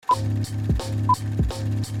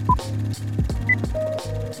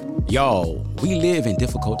Y'all, we live in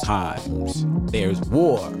difficult times. There's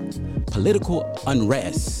war, political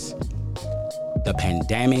unrest, the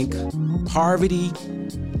pandemic, poverty,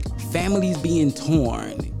 families being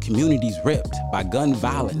torn, communities ripped by gun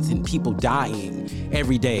violence and people dying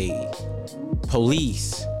every day,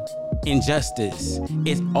 police, injustice.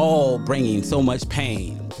 It's all bringing so much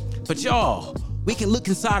pain. But y'all, we can look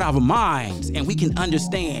inside our minds and we can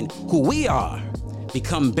understand who we are,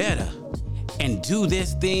 become better, and do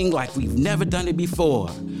this thing like we've never done it before.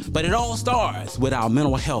 But it all starts with our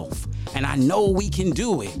mental health, and I know we can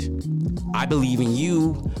do it. I believe in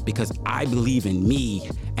you because I believe in me,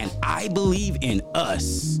 and I believe in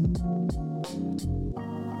us.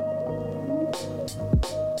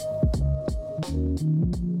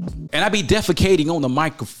 And I be defecating on the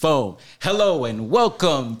microphone. Hello and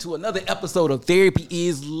welcome to another episode of Therapy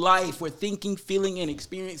is Life, where thinking, feeling, and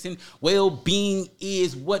experiencing well-being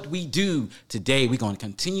is what we do. Today, we're going to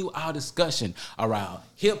continue our discussion around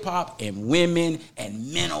hip-hop and women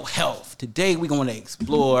and mental health. Today, we're going to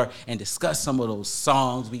explore and discuss some of those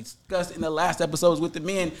songs we discussed in the last episodes with the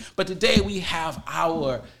men. But today, we have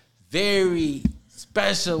our very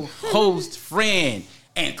special host, friend,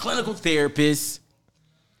 and clinical therapist,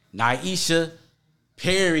 Naisha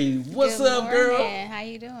Perry. What's up, girl? How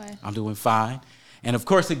you doing? I'm doing fine. And of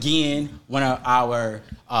course, again, one of our,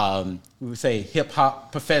 we would say,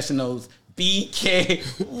 hip-hop professionals,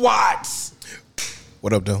 BK Watts.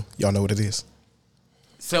 What up, though? Y'all know what it is.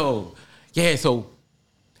 So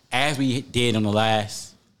as we did on the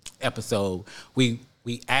last episode, we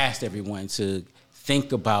asked everyone to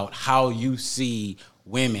think about how you see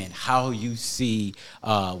women, how you see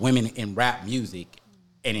women in rap music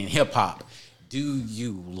and in hip hop. Do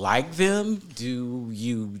you like them? Do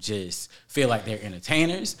you just feel like they're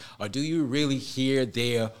entertainers? Or do you really hear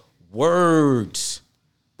their words?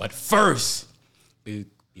 But first,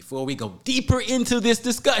 before we go deeper into this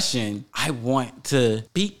discussion, I want to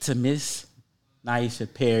speak to Miss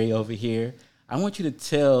Naisha Perry over here. I want you to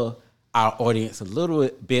tell our audience a little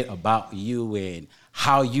bit about you and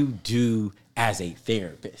how you do as a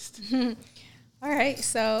therapist. All right,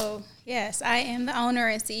 so yes, I am the owner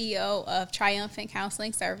and CEO of Triumphant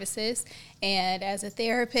Counseling Services, and as a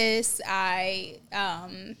therapist, I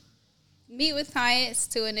meet with clients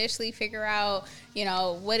to initially figure out,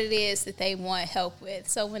 what it is that they want help with.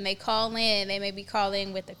 So when they call in, they may be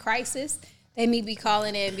calling with a crisis. They may be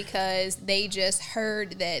calling in because they just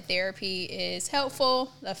heard that therapy is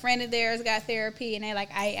helpful. A friend of theirs got therapy, and they're like,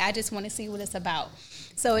 I just want to see what it's about.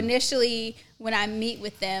 So initially, when I meet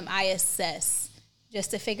with them, I assess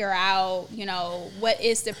just to figure out, what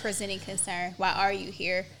is the presenting concern? Why are you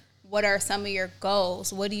here? What are some of your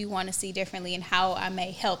goals? What do you want to see differently, and how I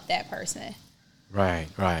may help that person? Right.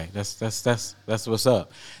 That's what's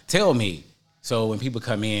up. Tell me, so when people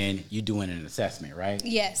come in, you're doing an assessment, right?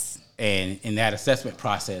 Yes. And in that assessment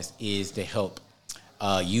process is to help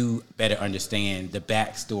you better understand the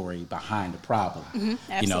backstory behind the problem. Mm-hmm,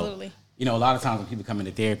 absolutely. A lot of times when people come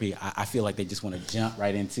into therapy, I feel like they just want to jump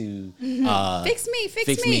right into fix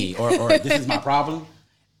me, or this is my problem.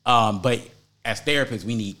 But as therapists,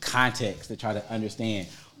 we need context to try to understand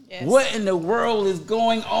what in the world is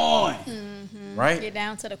going on, right? Get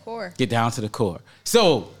down to the core.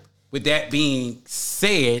 So with that being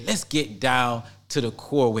said, let's get down to the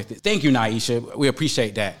core with it. Thank you, Naisha. We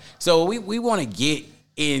appreciate that. So we want to get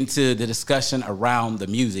into the discussion around the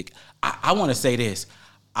music. I want to say this.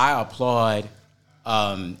 I applaud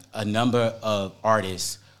a number of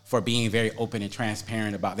artists for being very open and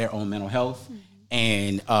transparent about their own mental health,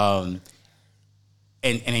 and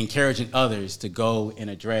encouraging others to go and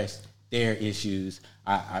address their issues.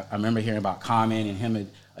 I remember hearing about Common and him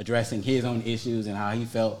addressing his own issues and how he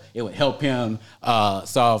felt it would help him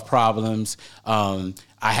solve problems. I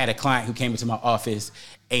had a client who came into my office,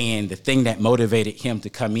 and the thing that motivated him to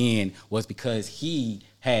come in was because he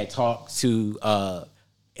had talked to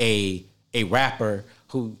a rapper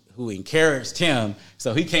who encouraged him.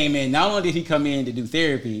 So he came in. Not only did he come in to do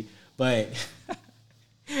therapy, but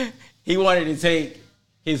he wanted to take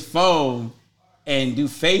his phone and do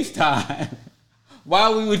FaceTime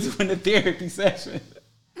while we were doing the therapy session.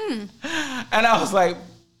 And I was like,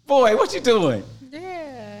 boy, what you doing?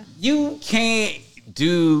 Yeah. You can't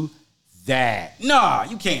do that. No,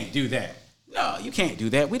 you can't do that. No, you can't do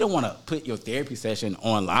that. We don't want to put your therapy session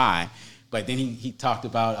online. But then he talked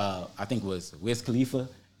about, I think it was Wiz Khalifa.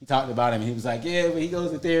 He talked about him, and he was like, yeah, but he goes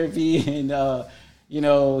to therapy, and,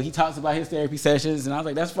 he talks about his therapy sessions. And I was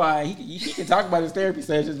like, that's fine. He can talk about his therapy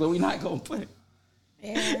sessions, but we're not going to put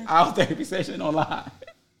our therapy session online.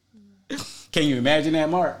 Can you imagine that,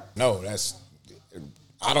 Mark? No,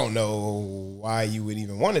 I don't know why you would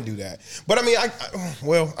even want to do that. But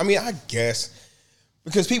I mean, I guess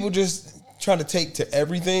because people just try to take to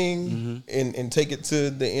everything and take it to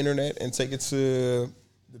the internet and take it to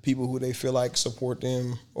the people who they feel like support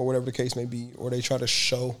them or whatever the case may be, or they try to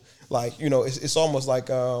show like, it's almost like,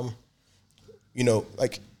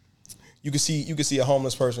 like you can see a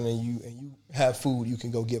homeless person and you have food you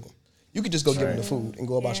can go give them. You could just go give them the food and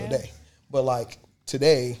go about your day. But like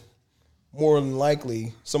today, more than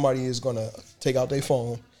likely, somebody is going to take out their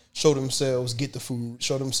phone, show themselves, get the food,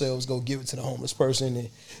 show themselves, go give it to the homeless person, and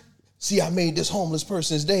see, I made this homeless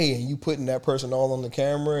person's day, and you putting that person all on the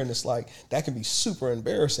camera, and it's like, that can be super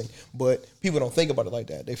embarrassing. But people don't think about it like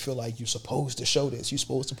that. They feel like you're supposed to show this. You're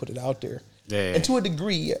supposed to put it out there. Yeah. And to a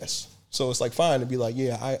degree, yes. So it's like fine to be like,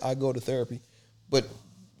 yeah, I go to therapy, but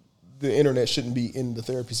the internet shouldn't be in the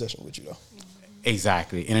therapy session with you, though.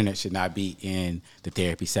 Exactly. Internet should not be in the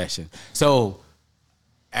therapy session. So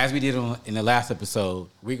as we did in the last episode,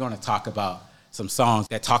 we're going to talk about some songs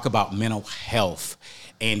that talk about mental health.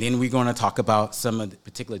 And then we're going to talk about some of the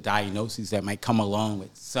particular diagnoses that might come along with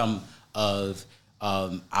some of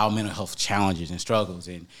our mental health challenges and struggles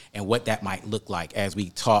and what that might look like as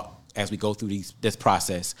we go through this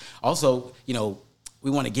process. Also, we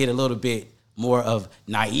want to get a little bit more of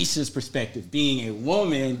Naisha's perspective, being a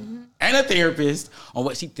woman and a therapist, on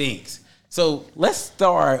what she thinks. So let's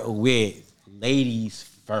start with ladies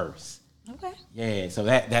first. Okay. Yeah, so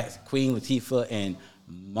that's Queen Latifah and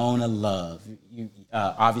Mona Love.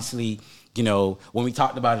 Obviously, when we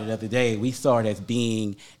talked about it the other day, we saw it as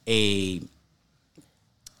being a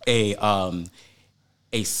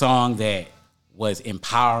song that was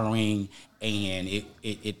empowering, and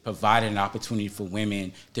it provided an opportunity for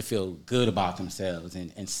women to feel good about themselves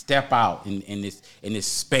and step out in this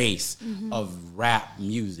space of rap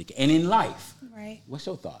music and in life. Right. What's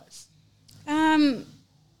your thoughts?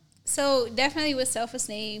 So definitely with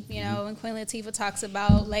self-esteem, when Queen Latifah talks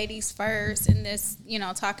about ladies first and this,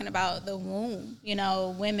 talking about the womb,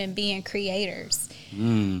 women being creators,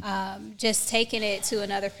 just taking it to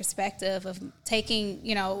another perspective of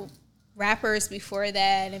taking, rappers before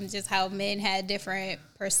that and just how men had different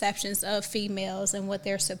perceptions of females and what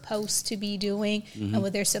they're supposed to be doing and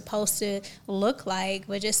what they're supposed to look like,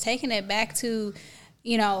 but just taking it back to,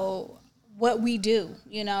 what we do,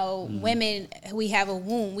 women, we have a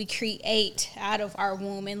womb, we create out of our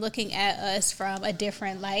womb, and looking at us from a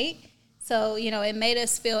different light. So, it made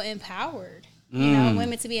us feel empowered.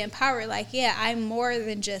 Women to be empowered, like, yeah, I'm more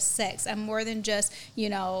than just sex. I'm more than just,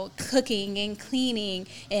 cooking and cleaning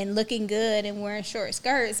and looking good and wearing short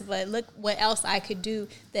skirts, but look what else I could do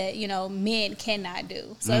that, men cannot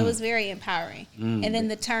do. So it was very empowering. And then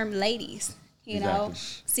the term ladies, exactly.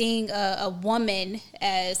 Seeing a woman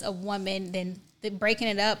as a woman, then breaking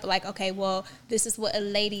it up like, okay, well, this is what a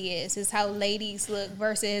lady is. This is how ladies look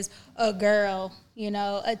versus a girl,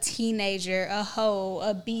 a teenager, a hoe,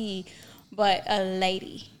 a bee, but a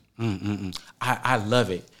lady. I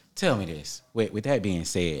love it. Tell me this. With that being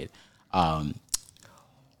said,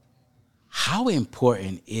 how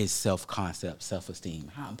important is self-concept,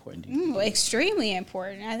 self-esteem? How important do you think? Extremely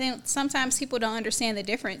important. I think sometimes people don't understand the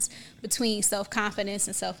difference between self-confidence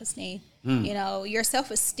and self-esteem. Your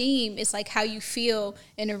self-esteem is like how you feel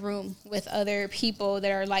in a room with other people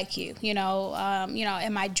that are like you.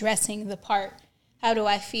 Am I dressing the part? How do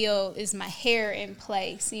I feel? Is my hair in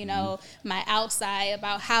place? My outside,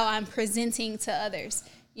 about how I'm presenting to others.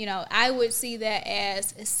 I would see that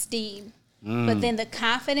as esteem. But then the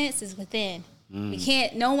confidence is within.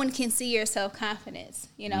 No one can see your self-confidence.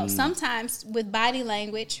 Sometimes with body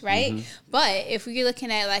language, right? But if you're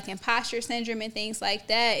looking at like imposter syndrome and things like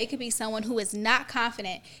that, it could be someone who is not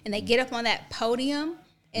confident and they get up on that podium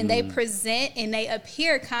and they present and they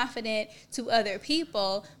appear confident to other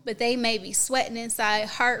people, but they may be sweating inside,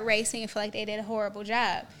 heart racing, and feel like they did a horrible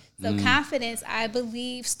job. So confidence, I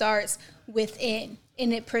believe, starts within,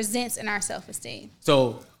 and it presents in our self-esteem.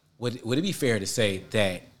 So would it be fair to say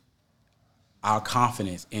that our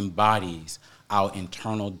confidence embodies our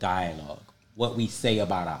internal dialogue, what we say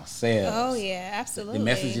about ourselves? Oh, yeah, absolutely. The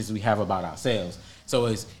messages we have about ourselves.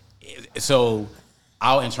 So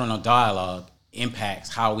our internal dialogue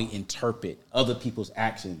impacts how we interpret other people's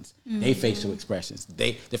actions, their facial expressions,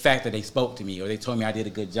 the fact that they spoke to me or they told me I did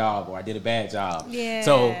a good job or I did a bad job. Yeah.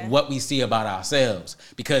 So what we see about ourselves,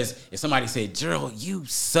 because if somebody said, Gerald, you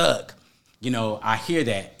suck, I hear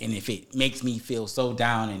that, and if it makes me feel so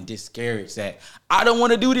down and discouraged that I don't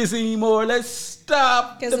want to do this anymore, let's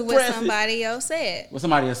stop. Because of what somebody else said. What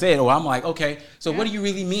somebody else said, or I'm like, okay, so what do you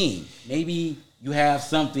really mean? Maybe you have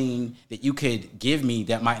something that you could give me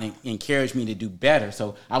that might encourage me to do better.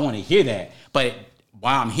 So I want to hear that. But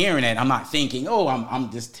while I'm hearing that, I'm not thinking, oh, I'm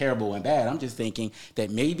just terrible and bad. I'm just thinking that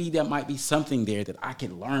maybe there might be something there that I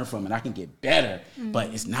can learn from and I can get better. Mm-hmm.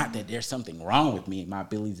 But it's not that there's something wrong with me and my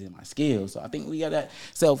abilities and my skills. So I think we got that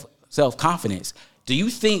self-confidence. Do you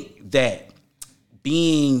think that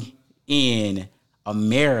being in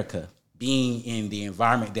America, being in the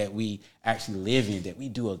environment that we actually live in, that we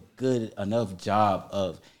do a good enough job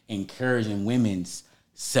of encouraging women's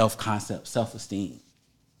self-concept, self-esteem?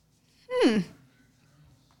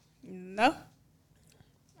 No,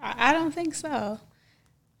 I don't think so.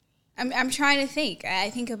 I'm trying to think.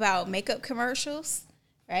 I think about makeup commercials,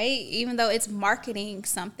 right? Even though it's marketing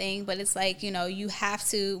something, but it's like, you have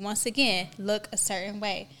to, once again, look a certain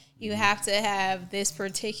way. You have to have this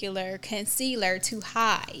particular concealer to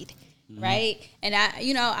hide, right? And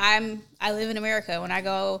I live in America. When I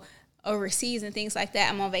go overseas and things like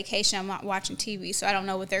that, I'm on vacation. I'm not watching TV, so I don't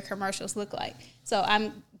know what their commercials look like. So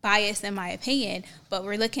I'm biased in my opinion, but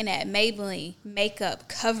we're looking at Maybelline makeup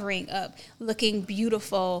covering up, looking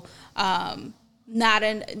beautiful.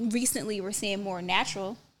 Recently, we're seeing more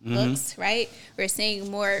natural looks, right? We're seeing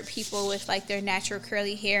more people with like their natural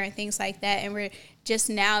curly hair and things like that, and we're just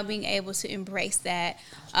now being able to embrace that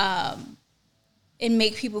and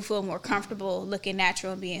make people feel more comfortable looking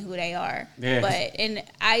natural and being who they are. Yeah. And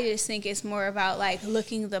I just think it's more about like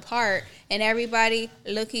looking the part and everybody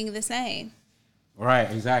looking the same.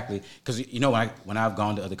 Right, exactly. Because, when I've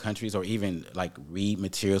gone to other countries or even like read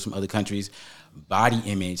materials from other countries, body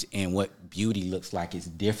image and what beauty looks like is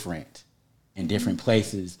different in different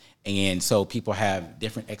places. And so people have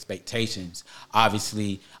different expectations.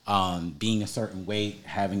 Obviously, being a certain weight,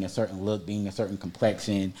 having a certain look, being a certain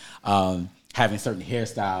complexion, having certain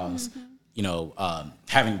hairstyles,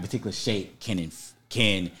 having a particular shape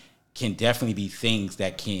can definitely be things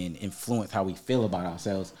that can influence how we feel about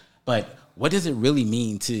ourselves. But what does it really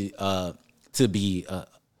mean to be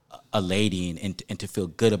a lady and to feel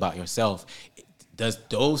good about yourself? Does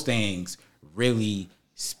those things really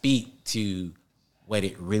speak to what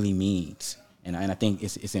it really means? And I think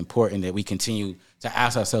it's important that we continue to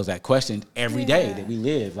ask ourselves that question every day that we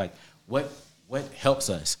live. Like, what helps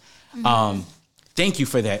us? Thank you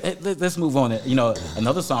for that. Let's move on.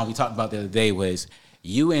 Another song we talked about the other day was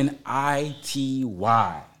UNITY.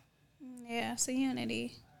 Yeah, so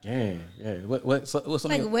unity. Yeah. What's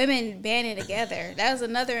like women banding together? That was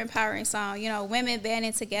another empowering song. Women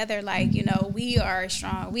banding together. Like, we are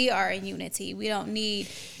strong. We are in unity. We don't need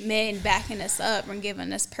men backing us up and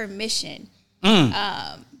giving us permission.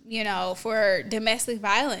 For domestic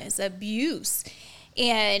violence, abuse,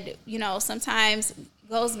 and sometimes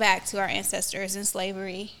goes back to our ancestors in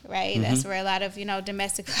slavery. Right. Mm-hmm. That's where a lot of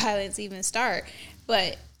domestic violence even start.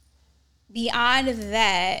 But beyond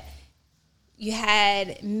that, you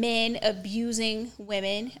had men abusing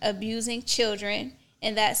women, abusing children.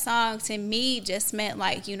 And that song to me just meant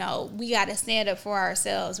like, we got to stand up for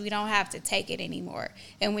ourselves. We don't have to take it anymore.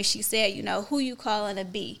 And when she said, who you calling a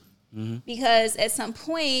B? Mm-hmm. Because at some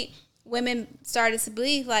point, women started to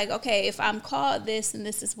believe like, okay, if I'm called this, and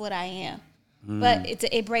this is what I am. Mm-hmm. But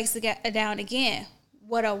it breaks it down again.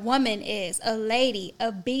 What a woman is, a lady,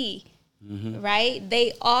 a B. Mm-hmm. Right?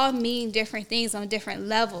 They all mean different things on different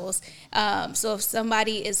levels. So if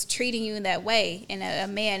somebody is treating you in that way and a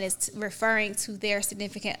man is referring to their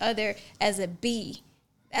significant other as a B,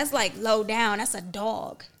 that's like low down. That's a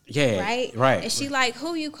dog. Yeah. Right. And she like,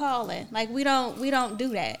 who you calling? Like, we don't do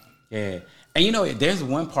that. Yeah. And there's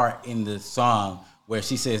one part in the song where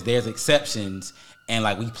she says there's exceptions. And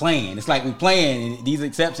like we playing, it's like we playing. And these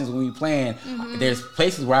exceptions when we playing, there's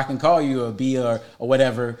places where I can call you a B or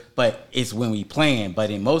whatever, but it's when we playing. But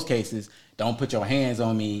in most cases, don't put your hands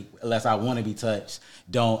on me unless I want to be touched.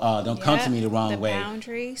 Don't come to me the wrong way.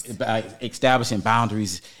 Boundaries, establishing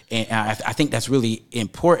boundaries, and I think that's really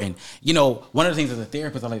important. One of the things as a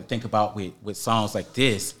therapist I like to think about with songs like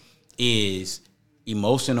this is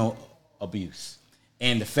emotional abuse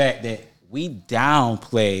and the fact that we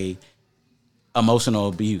downplay emotional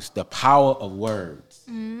abuse, the power of words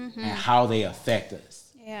and how they affect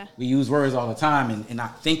us. Yeah. We use words all the time and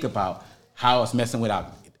not think about how it's messing with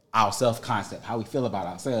our self-concept, how we feel about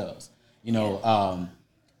ourselves. When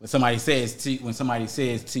somebody says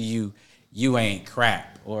to you, you ain't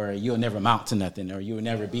crap, or you'll never amount to nothing, or you'll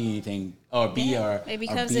never be anything, or be it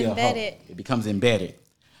becomes embedded. It becomes embedded.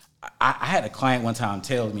 I had a client one time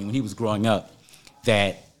tell me when he was growing up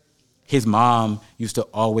that his mom used to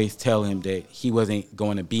always tell him that he wasn't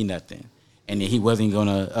going to be nothing and that he wasn't going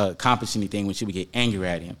to accomplish anything when she would get angry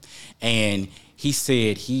at him. And he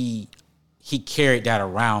said he he carried that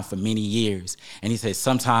around for many years. And he said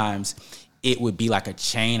sometimes it would be like a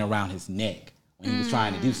chain around his neck when he was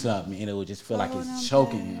trying to do something, and it would just feel like it's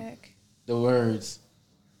choking him. The words,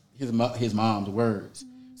 his mom's words.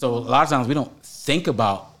 So a lot of times we don't think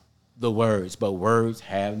about the words, but words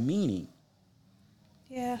have meaning.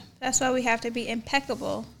 Yeah, that's why we have to be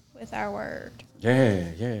impeccable with our word.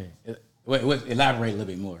 Yeah. Wait, elaborate a little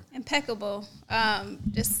bit more. Impeccable.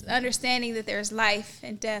 Just understanding that there's life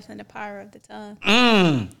and death in the power of the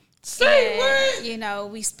tongue. Say what? You know,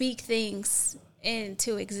 we speak things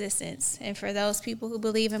into existence. And for those people who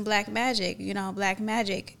believe in black magic, you know, black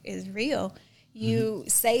magic is real. You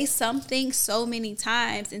say something so many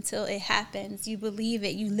times until it happens. You believe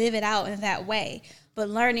it. You live it out in that way. But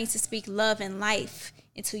learning to speak love and life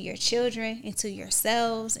into your children, into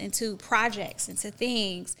yourselves, into projects, into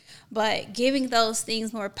things, but giving those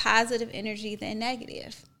things more positive energy than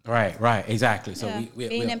negative. Right, exactly. So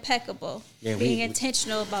being impeccable, being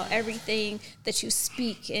intentional about everything that you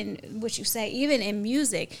speak and what you say, even in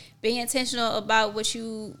music, being intentional about what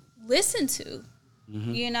you listen to.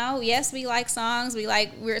 You know, yes, we like songs. We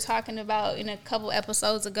were talking about in a couple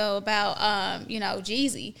episodes ago about, you know,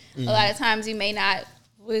 Jeezy. A lot of times you may not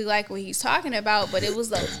really like what he's talking about, but it was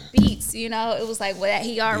those beats, you know. It was like, well,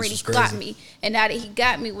 he already got me. And now that he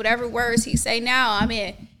got me, whatever words he say now, I'm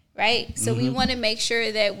in. Right? So we want to make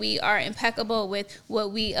sure that we are impeccable with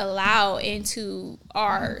what we allow into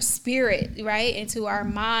our spirit, right? Into our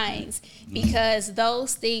minds, because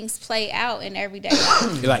those things play out in everyday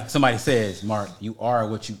life. Like somebody says, Mark, you are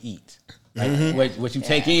what you eat. Like what you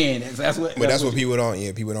take in. That's what people don't.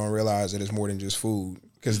 Yeah, people don't realize that it's more than just food,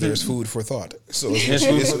 because there's food for thought. So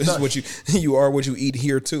it's what you are what you eat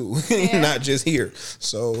here too, not just here.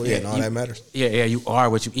 So that matters. Yeah, you are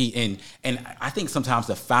what you eat, and I think sometimes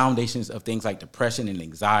the foundations of things like depression and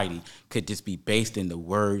anxiety could just be based in the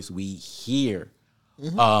words we hear,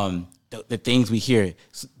 the things we hear.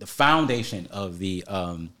 The foundation of the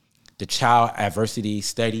child adversity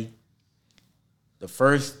study. The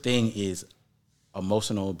first thing is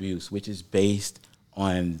emotional abuse, which is based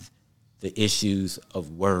on the issues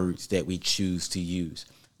of words that we choose to use.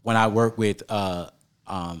 When I work with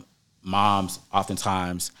moms,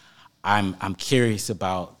 oftentimes I'm curious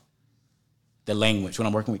about the language. When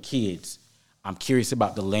I'm working with kids, I'm curious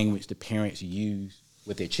about the language the parents use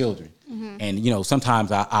with their children. And you know,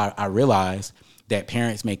 sometimes I realize that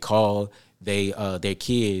parents may call their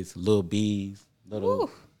kids little B's,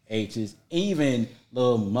 little H's, even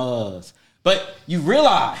little M's. But you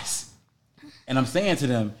realize, and I'm saying to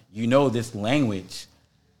them, you know, this language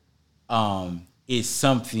is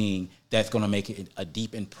something that's going to make a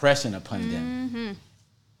deep impression upon them.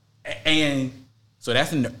 And so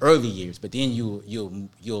that's in the early years. But then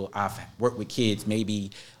I've worked with kids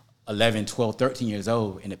maybe 11, 12, 13 years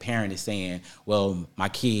old, and the parent is saying, well, my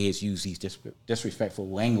kids use these disrespectful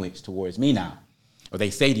language towards me now, or they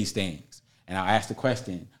say these things. And I ask the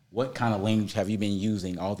question, what kind of language have you been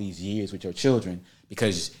using all these years with your children?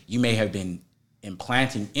 Because you may have been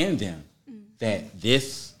implanting in them that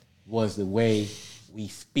this was the way we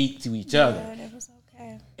speak to each other. It was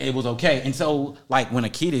okay. It was okay. And so, like, when a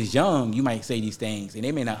kid is young, you might say these things, and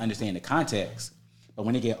they may not understand the context. But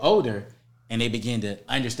when they get older and they begin to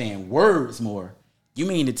understand words more, you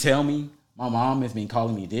mean to tell me my mom has been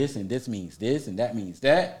calling me this, and this means this, and that means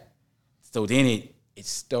that? So then it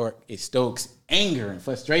stokes anger and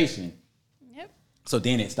frustration. Yep. So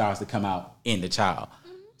then it starts to come out in the child.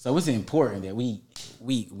 So it's important that we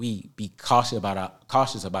be cautious about our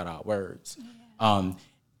words. Yeah.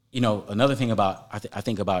 You know, another thing about I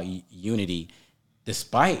think about unity,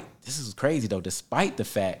 despite this is crazy though, despite the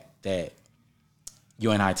fact that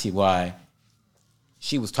UNITY,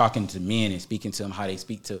 she was talking to men and speaking to them how they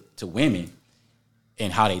speak to women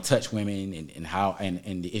and how they touch women and how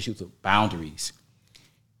and the issues of boundaries.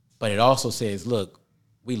 But it also says, look,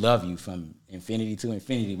 we love you from infinity to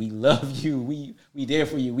infinity. We love you. We there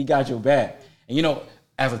for you. We got your back. And, you know,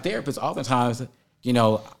 as a therapist, oftentimes, you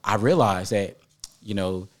know, I realize that, you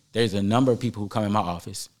know, there's a number of people who come in my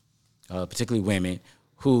office, particularly women,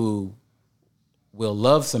 who will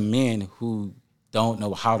love some men who don't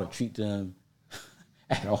know how to treat them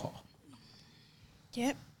at all.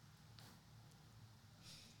 Yep.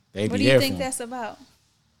 What do you think that's about?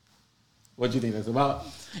 What do you think that's about?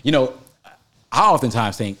 You know, I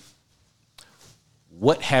oftentimes think,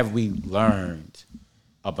 what have we learned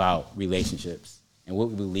about relationships and what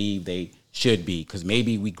we believe they should be? Because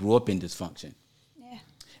maybe we grew up in dysfunction. Yeah.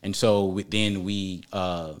 And so we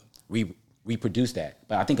reproduce that.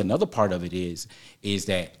 But I think another part of it is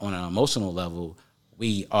that on an emotional level,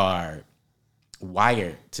 we are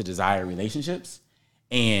wired to desire relationships.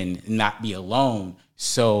 and not be alone.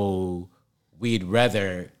 So we'd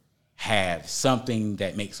rather have something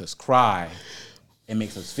that makes us cry and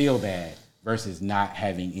makes us feel bad versus not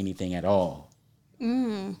having anything at all.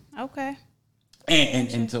 Okay.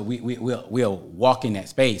 And so we'll walk in that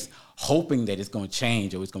space hoping that it's going to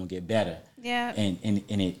change or it's going to get better. Yeah. And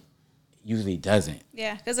it usually doesn't.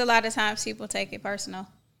 Yeah, because a lot of times people take it personal.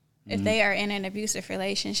 If they are in an abusive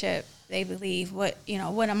relationship, they believe, what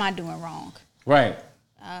am I doing wrong? Right.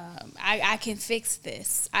 I can fix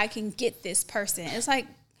this. I can get this person. It's like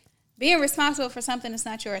being responsible for something that's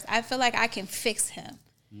not yours. I feel like I can fix him.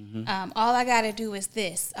 All I got to do is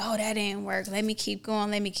this. Oh, that didn't work. Let me keep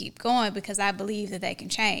going because I believe that they can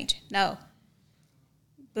change. No.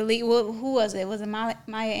 Who was it? Was it Maya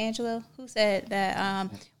Angelou who said that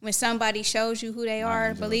when somebody shows you who they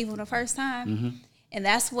are, believe them the first time? And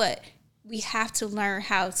that's what we have to learn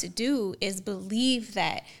how to do, is believe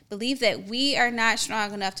that we are not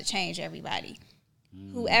strong enough to change everybody.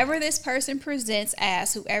 Whoever this person presents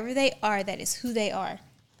as, whoever they are, that is who they are.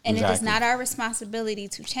 And It is not our responsibility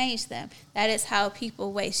to change them. That is how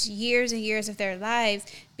people waste years and years of their lives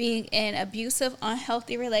being in abusive,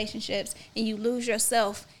 unhealthy relationships, and you lose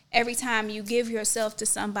yourself every time you give yourself to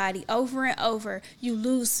somebody over and over. You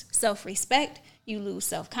lose self-respect, you lose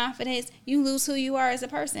self-confidence, you lose who you are as a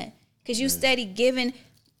person. Because you steady giving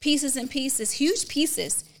pieces and pieces, huge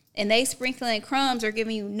pieces, and they sprinkling crumbs or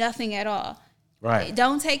giving you nothing at all. Right.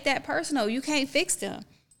 Don't take that personal. You can't fix them.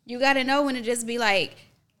 You got to know when to just be like,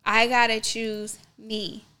 I got to choose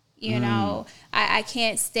me. You know, I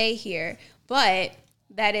can't stay here. But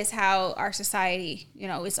that is how our society,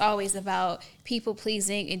 it's always about people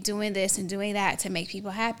pleasing and doing this and doing that to make people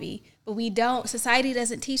happy. But society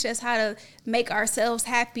doesn't teach us how to make ourselves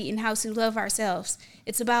happy and how to love ourselves.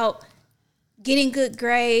 It's about getting good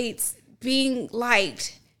grades, being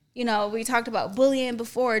liked. We talked about bullying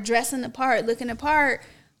before, dressing the part, looking the part.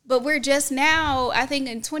 But we're just now, I think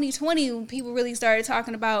in 2020, when people really started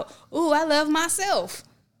talking about, ooh, I love myself.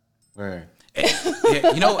 Right.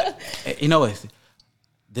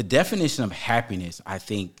 The definition of happiness, I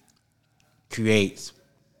think, creates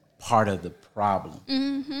part of the problem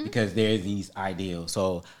because there are these ideals.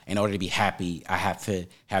 So in order to be happy, I have to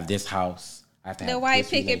have this house. I have to have the white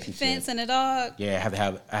this picket fence and a dog. Yeah, I have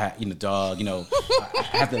to have dog. I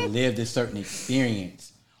have to live this certain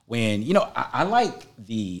experience. When I like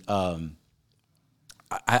the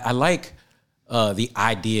I like the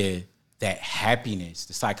idea that happiness,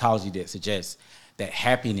 the psychology that suggests that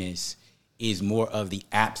happiness is more of the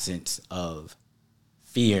absence of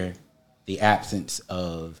fear, the absence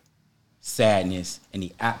of sadness, and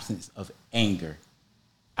the absence of anger.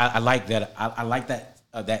 I like that. I like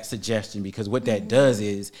that suggestion, because what that does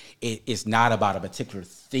is it's not about a particular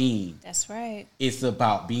theme. That's right. It's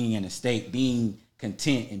about being in a state, being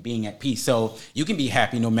content and being at peace. So you can be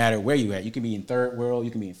happy no matter where you're at. You can be in third world,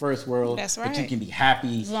 you can be in first world. That's right. But you can be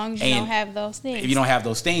happy. As long as you don't have those things. If you don't have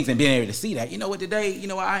those things, and being able to see that, today,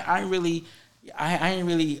 I ain't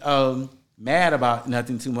really mad about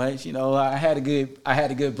nothing too much. I had a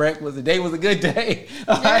good breakfast. The day was a good day.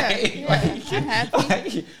 I'm happy.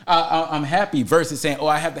 I'm happy versus saying, oh,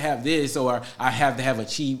 I have to have this, or I have to have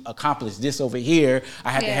accomplished this over here.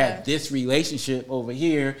 I have to have this relationship over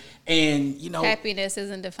here. And, happiness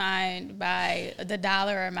isn't defined by the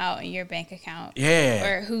dollar amount in your bank account. Yeah.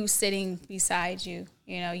 Or who's sitting beside you.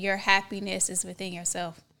 Your happiness is within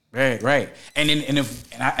yourself. Right. And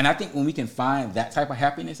I think when we can find that type of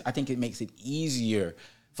happiness, I think it makes it easier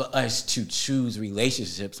for us to choose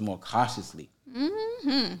relationships more cautiously.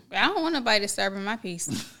 I don't want nobody disturbing my peace.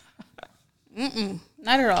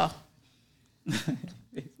 Not at all.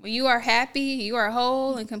 When you are happy, you are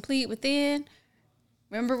whole and complete within.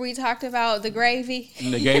 Remember we talked about the gravy?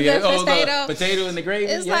 The gravy, the potato and the gravy.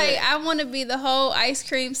 It's like I want to be the whole ice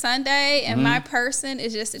cream sundae, and my person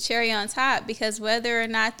is just a cherry on top, because whether or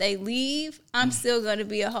not they leave, I'm still going to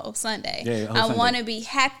be a whole sundae. Yeah, I want to be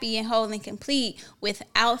happy and whole and complete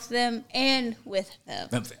without them and with them.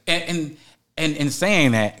 And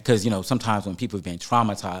saying that, because, sometimes when people have been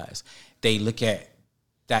traumatized, they look at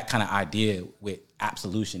that kind of idea with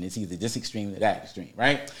absolution. It's either this extreme or that extreme,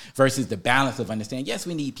 right? Versus the balance of understanding, yes,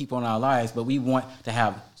 we need people in our lives, but we want to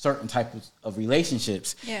have certain types of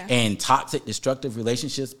relationships. Yeah. And toxic, destructive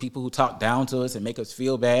relationships, people who talk down to us and make us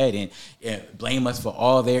feel bad and blame us for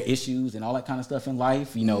all their issues and all that kind of stuff in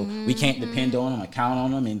life. We can't depend on them or count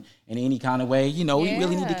on them in any kind of way. We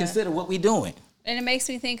really need to consider what we're doing. And it makes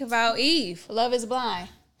me think about Eve, Love is Blind.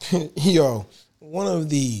 Yo, one of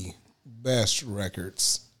the best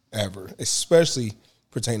records ever, especially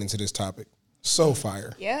pertaining to this topic. So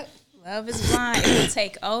fire. Yep. Love is blind. It will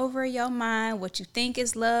take over your mind. What you think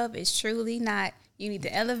is love is truly not. You need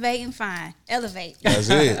to elevate and find. Elevate. That's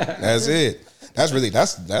it. That's it.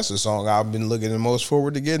 That's the song I've been looking the most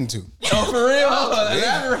forward to getting to. Oh, for real?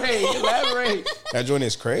 Elaborate. That joint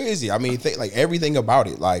is crazy. I mean, like everything about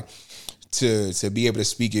it, like to be able to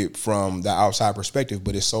speak it from the outside perspective,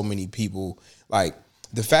 but it's so many people, like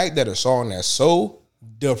the fact that a song that's so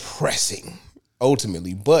depressing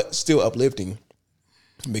ultimately, but still uplifting,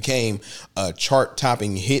 became a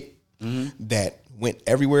chart-topping hit that went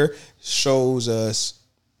everywhere, shows us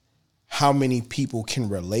how many people can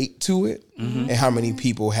relate to it and how many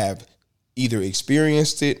people have either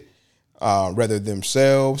experienced it, whether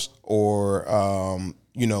themselves or,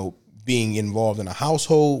 being involved in a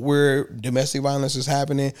household where domestic violence is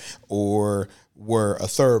happening, or were a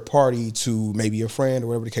third party to maybe a friend or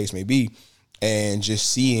whatever the case may be, and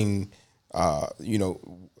just seeing,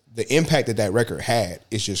 the impact that record had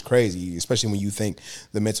is just crazy, especially when you think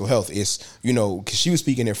the mental health is, because she was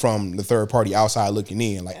speaking it from the third party outside looking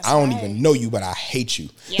in. Like, I don't even know you, but I hate you.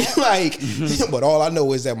 Yep. But all I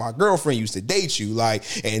know is that my girlfriend used to date you. Like,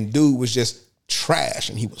 and dude was just trash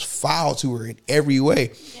and he was foul to her in every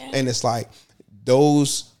way. Yeah. And it's like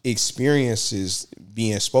those experiences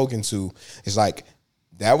being spoken to, it's like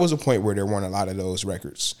that was a point where there weren't a lot of those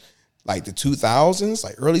records. Like the 2000s,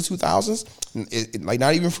 like early 2000s, like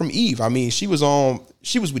not even from Eve. I mean, she was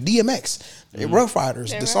with DMX, Rough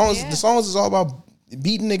Riders. The songs is all about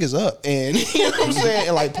beating niggas up and you know what I'm saying,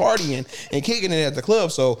 and like partying and kicking it at the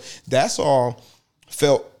club. So that song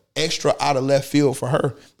felt extra out of left field for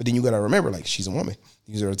her. But then you got to remember, like, she's a woman.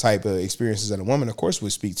 These are the type of experiences that a woman, of course,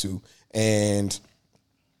 would speak to. And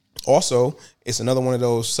also, it's another one of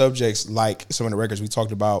those subjects, like some of the records we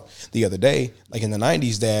talked about the other day, like in the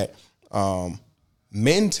 90s, that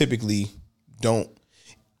men typically don't.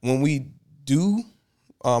 When we do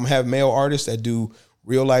have male artists that do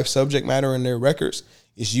real life subject matter in their records,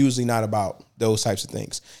 it's usually not about those types of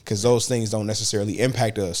things, because those things don't necessarily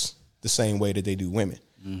impact us the same way that they do women.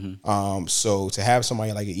 Mm-hmm. So to have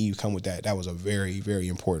somebody like Eve come with that was a very, very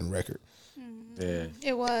important record. Yeah.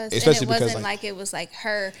 It was. Especially and it because wasn't it was like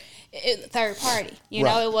her third party. You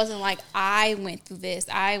know, it wasn't like I went through this,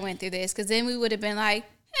 because then we would have been like,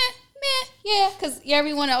 yeah, because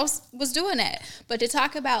everyone else was doing that. But to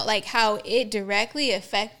talk about like how it directly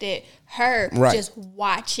affected her, just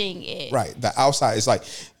watching it. Right. The outside, it's like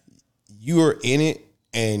you're in it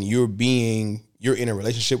and you're in a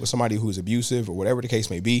relationship with somebody who's abusive or whatever the case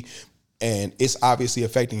may be, and it's obviously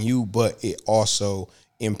affecting you, but it also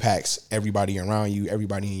impacts everybody around you,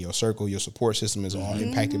 everybody in your circle, your support system is all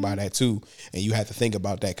impacted by that too. And you have to think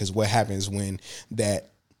about that, because what happens when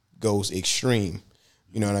that goes extreme?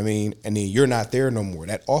 You know what I mean? And then you're not there no more.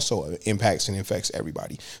 That also impacts and affects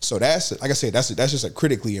everybody. So that's, like I said, that's just a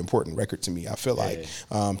critically important record to me. I feel like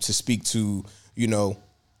to speak to,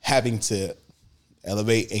 having to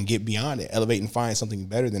elevate and get beyond it, elevate and find something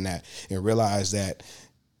better than that, and realize that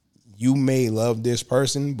you may love this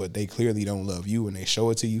person, but they clearly don't love you, and they show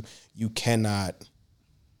it to you. You cannot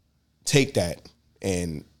take that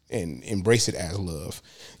and embrace it as love.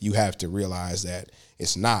 You have to realize that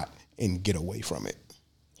it's not and get away from it.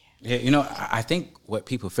 Yeah, I think what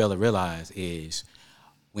people fail to realize is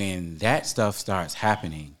when that stuff starts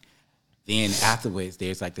happening, then afterwards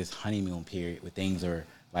there's like this honeymoon period where things are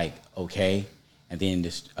like okay, and then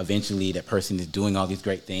eventually that person is doing all these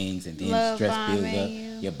great things, and then love stress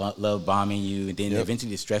builds up. Love bombing you, and then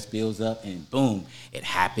eventually the stress builds up, and boom, it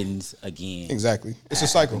happens again. Exactly, it's a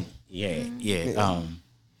cycle. Yeah.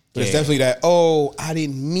 But it's definitely that. Oh, I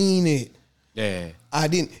didn't mean it. Yeah.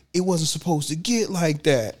 It wasn't supposed to get like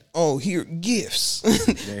that. Oh, here, gifts.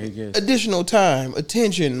 There he goes. Additional time,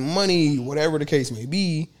 attention, money, whatever the case may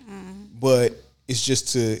be. But it's just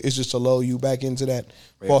to lull you back into that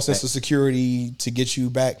false sense of security, to get you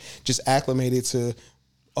back just acclimated to,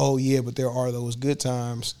 oh yeah, but there are those good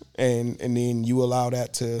times. And then you allow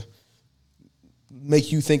that to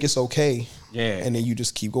make you think it's okay. Yeah. And then you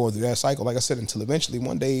just keep going through that cycle, like I said, until eventually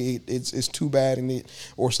one day it's too bad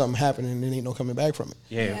or something happened and there ain't no coming back from it.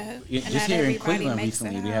 Yeah. Just here in Cleveland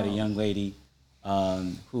recently, we had a young lady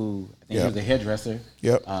who I think was a hairdresser,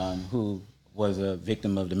 who was a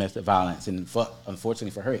victim of domestic violence, and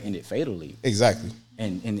unfortunately for her, it ended fatally. Exactly.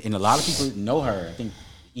 And a lot of people know her. I think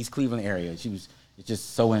East Cleveland area. It's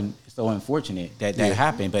just so unfortunate that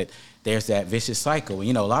happened, but there's that vicious cycle.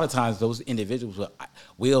 And, a lot of times those individuals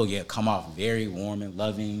will come off very warm and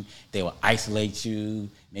loving. They will isolate you,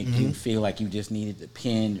 make you feel like you just needed to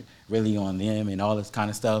depend really on them and all this kind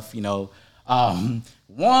of stuff, womp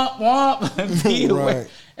womp, be aware.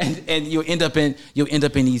 And you'll end up in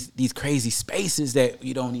these crazy spaces that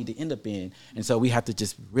you don't need to end up in. And so we have to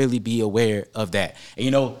just really be aware of that.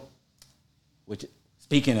 And which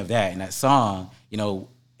speaking of that, in that song,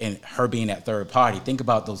 and her being that third party, think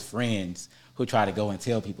about those friends who try to go and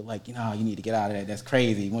tell people like, you need to get out of that. That's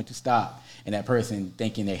crazy. You want to stop. And that person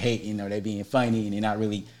thinking they're hating or they're being funny and they're not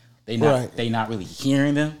really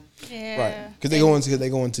hearing them. Yeah. Right. Because they go on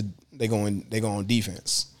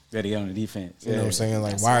defense. Yeah, they go on defense. You know what I'm saying?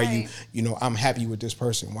 Like, why are you, I'm happy with this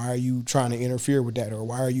person. Why are you trying to interfere with that? Or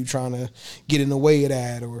why are you trying to get in the way of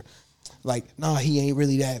that? Or like, nah, he ain't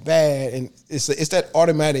really that bad. And it's that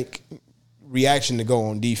automatic reaction to go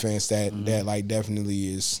on defense that like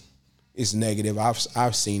definitely is negative.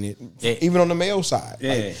 I've seen it even on the male side.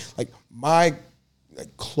 Yeah. Like my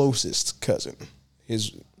closest cousin,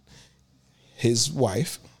 his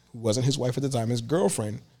wife, who wasn't his wife at the time, his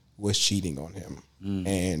girlfriend was cheating on him,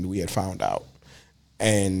 and we had found out,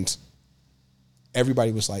 and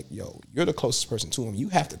everybody was like, "Yo, you're the closest person to him. You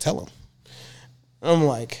have to tell him." I'm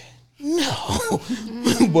like, no,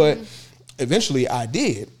 but eventually I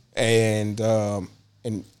did, and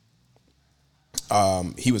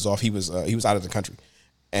he was off. He was out of the country,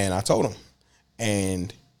 and I told him,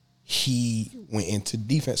 and he went into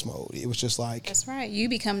defense mode. It was just like, that's right. You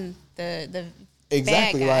become the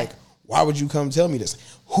exactly bad guy. like, why would you come tell me this?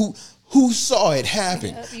 Who saw it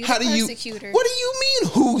happen? How do you? What do you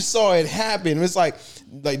mean? Who saw it happen? It's like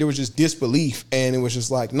there was just disbelief, and it was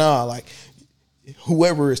just like, nah, like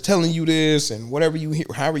whoever is telling you this and whatever you hear,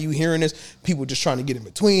 however you hearing this, people just trying to get in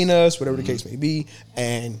between us, whatever the case may be,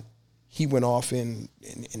 and he went off and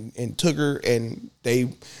took her, and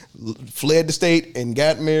they fled the state and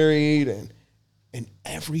got married, and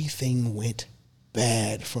everything went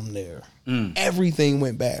bad from there. Everything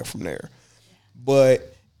went bad from there.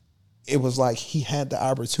 But it was like he had the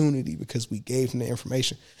opportunity because we gave him the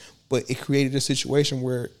information. But it created a situation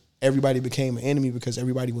where everybody became an enemy because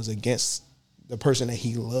everybody was against the person that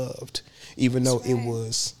he loved, even though it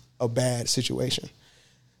was a bad situation.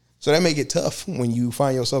 So that make it tough when you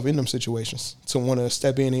find yourself in them situations to want to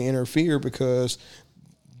step in and interfere because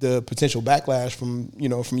the potential backlash from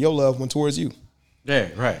your loved one towards you. Yeah,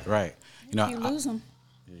 right. You lose them.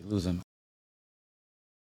 You lose them.